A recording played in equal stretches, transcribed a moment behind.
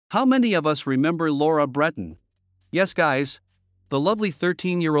How many of us remember Laura Bretan? Yes, guys. The lovely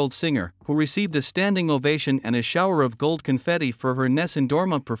 13-year-old singer, who received a standing ovation and a shower of gold confetti for her Nessun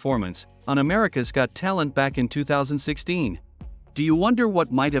Dorma performance on America's Got Talent back in 2016. Do you wonder what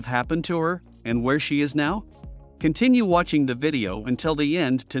might have happened to her, and where she is now? Continue watching the video until the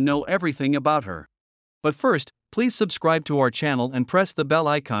end to know everything about her. But first, please subscribe to our channel and press the bell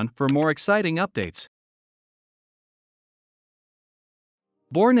icon for more exciting updates.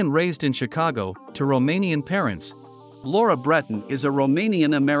 Born and raised in Chicago, to Romanian parents, Laura Bretan is a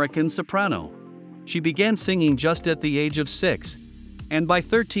Romanian-American soprano. She began singing just at the age of 6. And by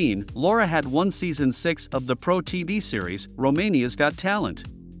 13, Laura had won season 6 of the pro TV series Romania's Got Talent.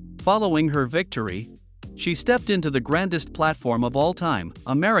 Following her victory, she stepped into the grandest platform of all time,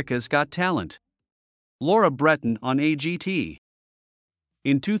 America's Got Talent. Laura Bretan on AGT.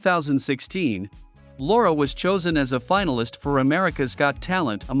 In 2016, Laura was chosen as a finalist for America's Got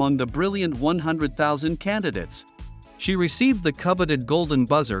Talent among the brilliant 100,000 candidates. She received the coveted Golden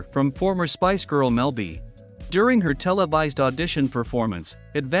Buzzer from former Spice Girl Mel B during her televised audition performance,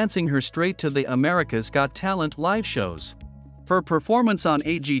 advancing her straight to the America's Got Talent live shows. Her performance on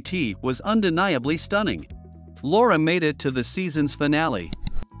AGT was undeniably stunning. Laura made it to the season's finale,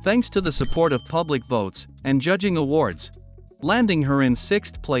 thanks to the support of public votes and judging awards, landing her in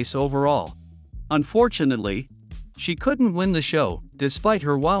 6th place overall. Unfortunately, she couldn't win the show, despite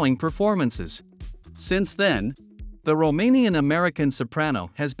her wowing performances. Since then, the Romanian-American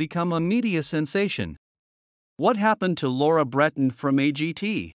soprano has become a media sensation. What happened to Laura Bretan from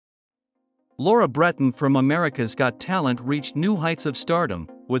AGT? Laura Bretan from America's Got Talent reached new heights of stardom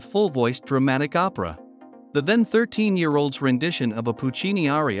with full-voiced dramatic opera. The then 13-year-old's rendition of a Puccini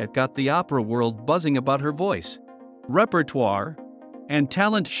aria got the opera world buzzing about her voice, repertoire, and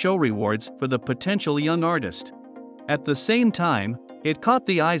talent show rewards for the potential young artist. At the same time, it caught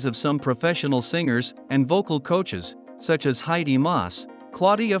the eyes of some professional singers and vocal coaches, such as Heidi Maas,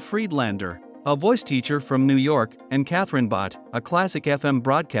 Claudia Friedlander, a voice teacher from New York, and Catherine Bott, a classic FM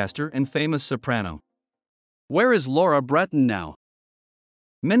broadcaster and famous soprano. Where is Laura Bretan now?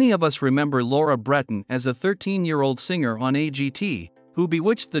 Many of us remember Laura Bretan as a 13-year-old singer on AGT, who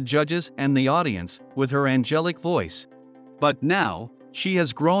bewitched the judges and the audience with her angelic voice. But now, she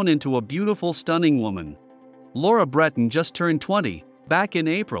has grown into a beautiful, stunning woman. Laura Bretan just turned 20, back in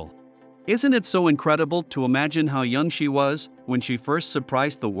April. Isn't it so incredible to imagine how young she was when she first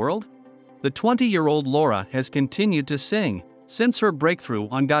surprised the world? The 20-year-old Laura has continued to sing since her breakthrough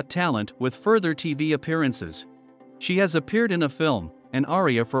on Got Talent with further TV appearances. She has appeared in a film, an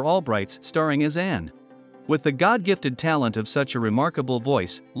aria for Albright's starring as Anne. With the God-gifted talent of such a remarkable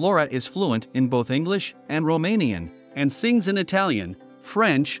voice, Laura is fluent in both English and Romanian, and sings in Italian,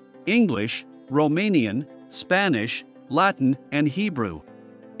 French, English, Romanian, Spanish, Latin, and Hebrew.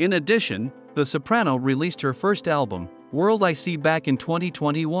 In addition, the soprano released her first album, World I See, back in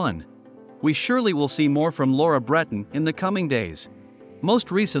 2021. We surely will see more from Laura Bretan in the coming days.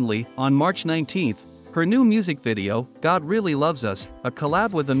 Most recently, on March 19th, her new music video, God Really Loves Us, a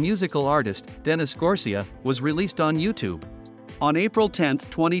collab with a musical artist, Dennis Gorcia, was released on YouTube. On April 10,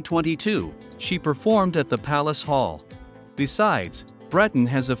 2022, she performed at the Palace Hall. Besides, Bretan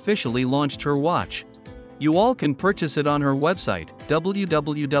has officially launched her watch. You all can purchase it on her website,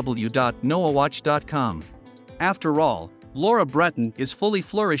 www.noawatch.com. After all, Laura Bretan is fully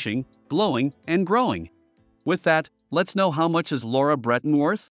flourishing, glowing, and growing. With that, let's know how much is Laura Bretan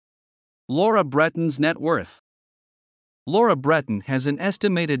worth? Laura Bretan's net worth. Laura Bretan has an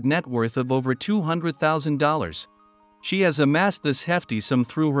estimated net worth of over $200,000. She has amassed this hefty sum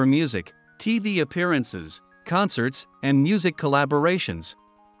through her music, TV appearances, concerts, and music collaborations.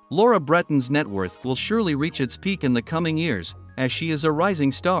 Laura Bretan's net worth will surely reach its peak in the coming years, as she is a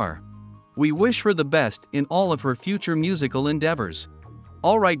rising star. We wish her the best in all of her future musical endeavors.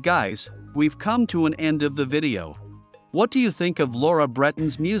 Alright guys, we've come to an end of the video. What do you think of Laura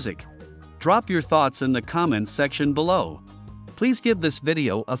Bretan's music? Drop your thoughts in the comments section below. Please give this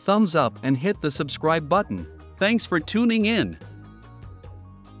video a thumbs up and hit the subscribe button. Thanks for tuning in.